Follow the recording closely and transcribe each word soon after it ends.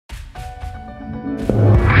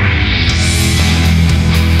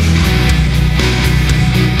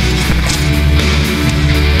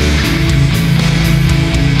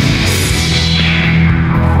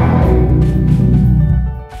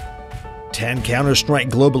10 Counter-Strike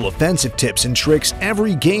Global Offensive tips and tricks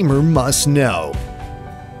every gamer must know.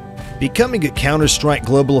 Becoming a Counter-Strike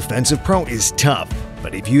Global Offensive pro is tough,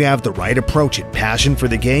 but if you have the right approach and passion for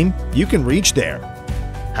the game, you can reach there.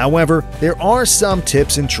 However, there are some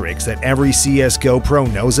tips and tricks that every CSGO pro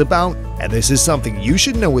knows about, and this is something you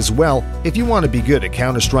should know as well if you want to be good at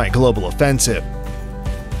Counter-Strike Global Offensive.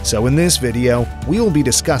 So in this video, we will be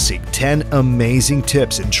discussing 10 amazing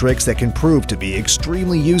tips and tricks that can prove to be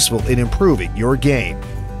extremely useful in improving your game.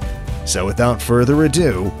 So without further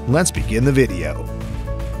ado, let's begin the video.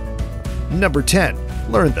 Number 10.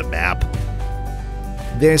 Learn the map.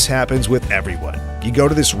 This happens with everyone. You go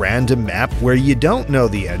to this random map where you don't know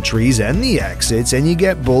the entries and the exits, and you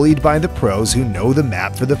get bullied by the pros who know the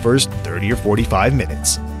map for the first 30 or 45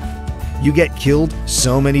 minutes. You get killed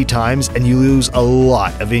so many times and you lose a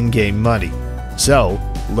lot of in-game money. So,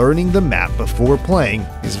 learning the map before playing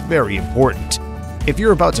is very important. If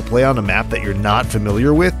you're about to play on a map that you're not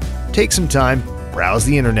familiar with, take some time, browse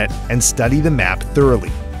the internet, and study the map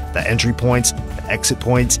thoroughly. The entry points, the exit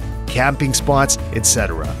points, camping spots,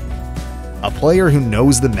 etc. A player who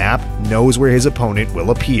knows the map knows where his opponent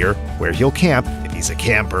will appear, where he'll camp if he's a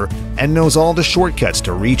camper, and knows all the shortcuts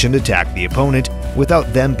to reach and attack the opponent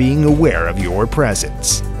without them being aware of your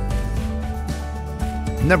presence.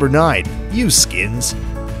 Number 9. Use skins.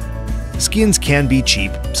 Skins can be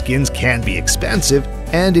cheap, skins can be expensive,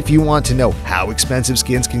 and if you want to know how expensive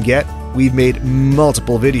skins can get, we've made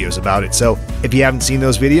multiple videos about it, so if you haven't seen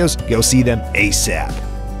those videos, go see them ASAP.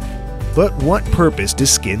 But what purpose do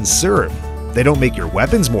skins serve? They don't make your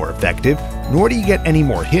weapons more effective, nor do you get any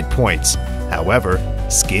more hit points. However,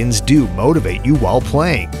 skins do motivate you while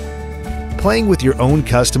playing. Playing with your own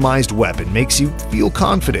customized weapon makes you feel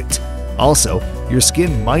confident. Also, your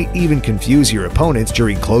skin might even confuse your opponents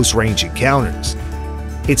during close-range encounters.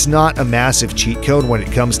 It's not a massive cheat code when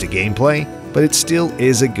it comes to gameplay, but it still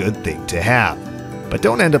is a good thing to have. But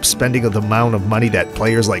don't end up spending the amount of money that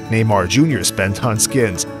players like Neymar Jr. spent on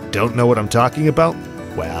skins. Don't know what I'm talking about?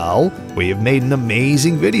 Well, we have made an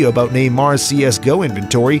amazing video about Neymar's CSGO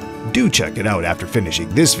inventory. Do check it out after finishing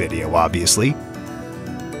this video, obviously.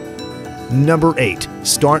 Number 8.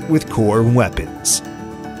 Start with core weapons.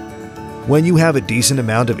 When you have a decent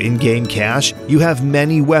amount of in-game cash, you have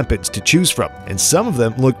many weapons to choose from, and some of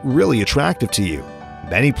them look really attractive to you.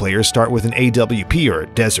 Many players start with an AWP or a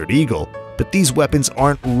Desert Eagle, but these weapons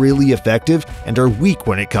aren't really effective and are weak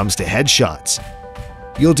when it comes to headshots.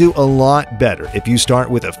 You'll do a lot better if you start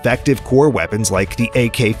with effective core weapons like the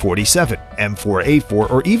AK-47,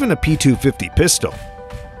 M4A4, or even a P250 pistol.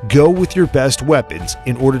 Go with your best weapons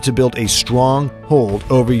in order to build a strong hold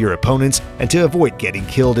over your opponents and to avoid getting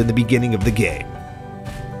killed in the beginning of the game.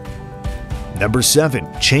 Number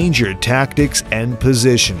 7. Change your tactics and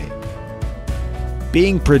positioning.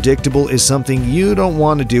 Being predictable is something you don't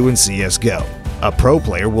want to do in CSGO. A pro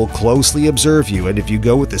player will closely observe you, and if you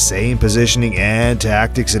go with the same positioning and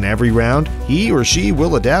tactics in every round, he or she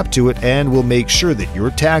will adapt to it and will make sure that your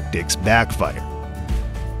tactics backfire.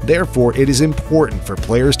 Therefore, it is important for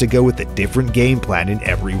players to go with a different game plan in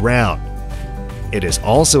every round. It is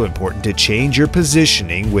also important to change your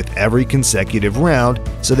positioning with every consecutive round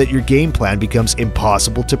so that your game plan becomes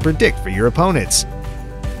impossible to predict for your opponents.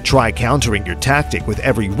 Try countering your tactic with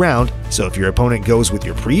every round, so if your opponent goes with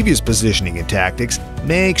your previous positioning and tactics,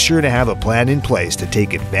 make sure to have a plan in place to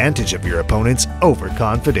take advantage of your opponent's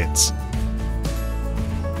overconfidence.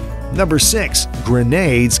 Number 6.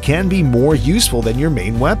 Grenades can be more useful than your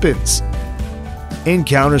main weapons. In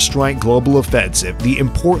Counter-Strike Global Offensive, the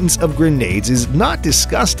importance of grenades is not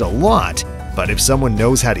discussed a lot, but if someone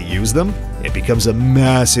knows how to use them, it becomes a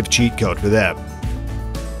massive cheat code for them.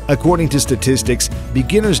 According to statistics,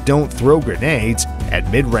 beginners don't throw grenades, and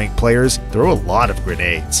mid-rank players throw a lot of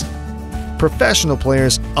grenades. Professional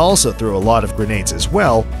players also throw a lot of grenades as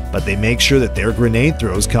well, but they make sure that their grenade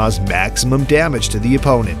throws cause maximum damage to the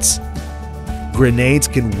opponents. Grenades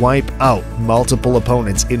can wipe out multiple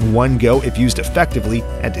opponents in one go if used effectively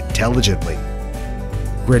and intelligently.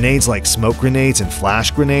 Grenades like smoke grenades and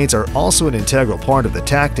flash grenades are also an integral part of the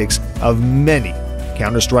tactics of many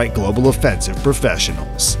Counter-Strike Global Offensive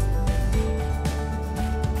professionals.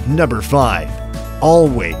 Number 5.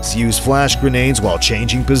 Always use flash grenades while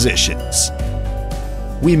changing positions.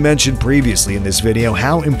 We mentioned previously in this video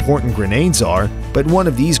how important grenades are, but one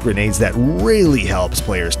of these grenades that really helps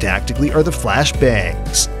players tactically are the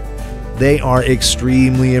flashbangs. They are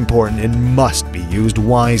extremely important and must be used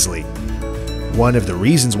wisely. One of the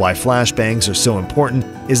reasons why flashbangs are so important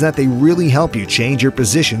is that they really help you change your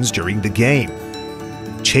positions during the game.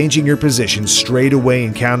 Changing your position straight away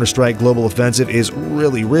in Counter-Strike Global Offensive is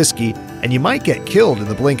really risky, and you might get killed in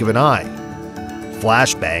the blink of an eye.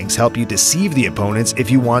 Flashbangs help you deceive the opponents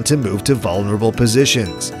if you want to move to vulnerable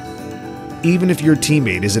positions. Even if your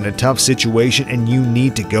teammate is in a tough situation and you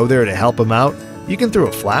need to go there to help him out, you can throw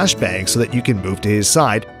a flashbang so that you can move to his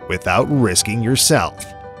side without risking yourself.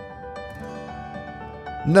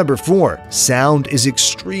 Number 4. Sound is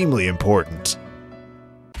extremely important.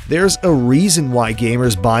 There's a reason why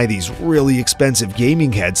gamers buy these really expensive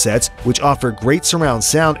gaming headsets which offer great surround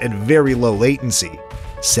sound and very low latency.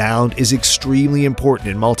 Sound is extremely important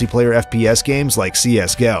in multiplayer FPS games like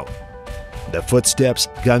CSGO. The footsteps,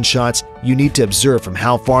 gunshots, you need to observe from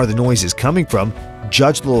how far the noise is coming from,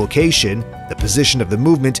 judge the location, the position of the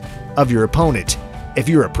movement of your opponent. If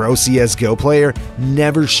you're a pro CSGO player,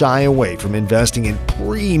 never shy away from investing in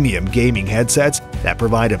premium gaming headsets that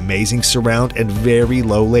provide amazing surround and very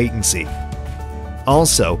low latency.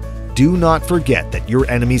 Also, do not forget that your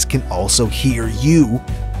enemies can also hear you,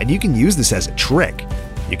 and you can use this as a trick.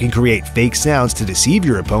 You can create fake sounds to deceive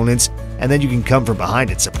your opponents, and then you can come from behind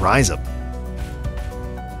and surprise them.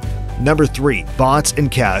 Number 3. Bots and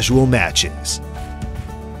casual matches.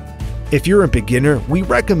 If you're a beginner, we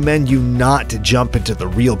recommend you not to jump into the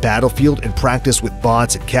real battlefield and practice with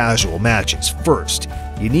bots and casual matches first.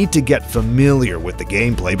 You need to get familiar with the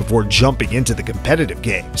gameplay before jumping into the competitive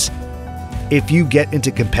games. If you get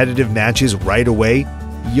into competitive matches right away,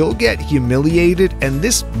 you'll get humiliated and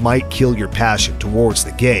this might kill your passion towards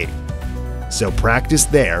the game. So practice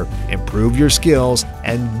there, improve your skills,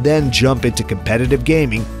 and then jump into competitive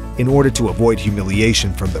gaming in order to avoid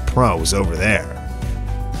humiliation from the pros over there.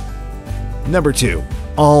 Number 2.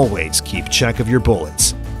 Always keep check of your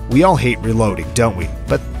bullets. We all hate reloading, don't we?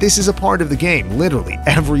 But this is a part of the game, literally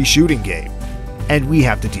every shooting game, and we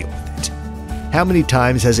have to deal with it. How many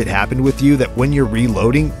times has it happened with you that when you're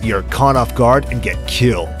reloading, you're caught off guard and get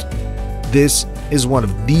killed? This is one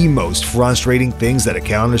of the most frustrating things that a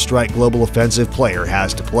Counter-Strike Global Offensive player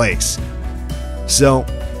has to place. So,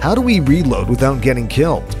 how do we reload without getting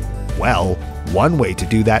killed? Well, one way to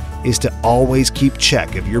do that is to always keep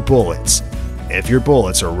check of your bullets. If your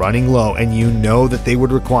bullets are running low and you know that they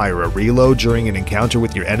would require a reload during an encounter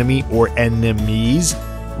with your enemy or enemies,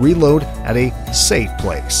 reload at a safe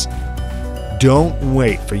place. Don't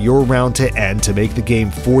wait for your round to end to make the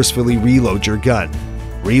game forcefully reload your gun.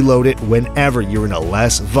 Reload it whenever you're in a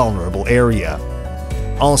less vulnerable area.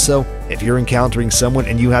 Also, if you're encountering someone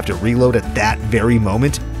and you have to reload at that very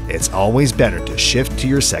moment, it's always better to shift to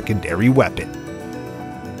your secondary weapon.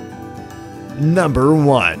 Number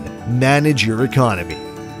 1. Manage your economy.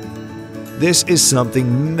 This is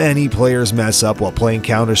something many players mess up while playing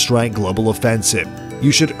Counter-Strike Global Offensive.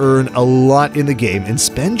 You should earn a lot in the game and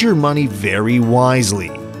spend your money very wisely.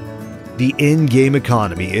 The in-game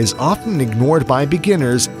economy is often ignored by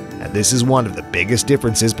beginners, and this is one of the biggest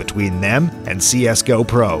differences between them and CSGO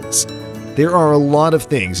pros. There are a lot of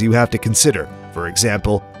things you have to consider. For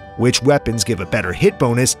example, which weapons give a better hit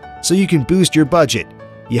bonus so you can boost your budget.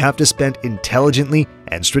 You have to spend intelligently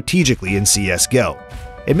and strategically in CSGO.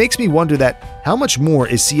 It makes me wonder that how much more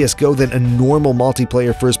is CSGO than a normal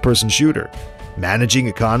multiplayer first-person shooter? Managing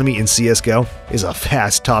economy in CSGO is a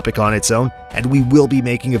vast topic on its own, and we will be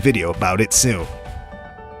making a video about it soon.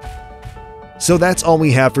 So that's all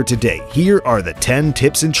we have for today. Here are the 10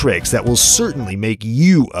 tips and tricks that will certainly make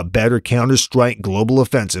you a better Counter-Strike Global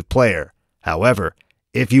Offensive player. However,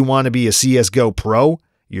 if you want to be a CSGO pro,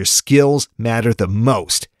 your skills matter the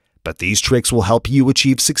most, but these tricks will help you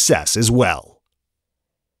achieve success as well.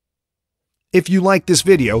 If you like this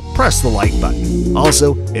video, press the like button.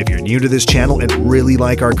 Also, if you're new to this channel and really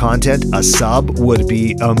like our content, a sub would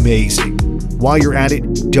be amazing. While you're at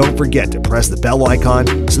it, don't forget to press the bell icon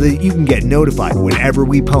so that you can get notified whenever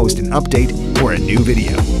we post an update or a new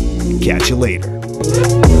video. Catch you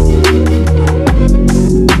later.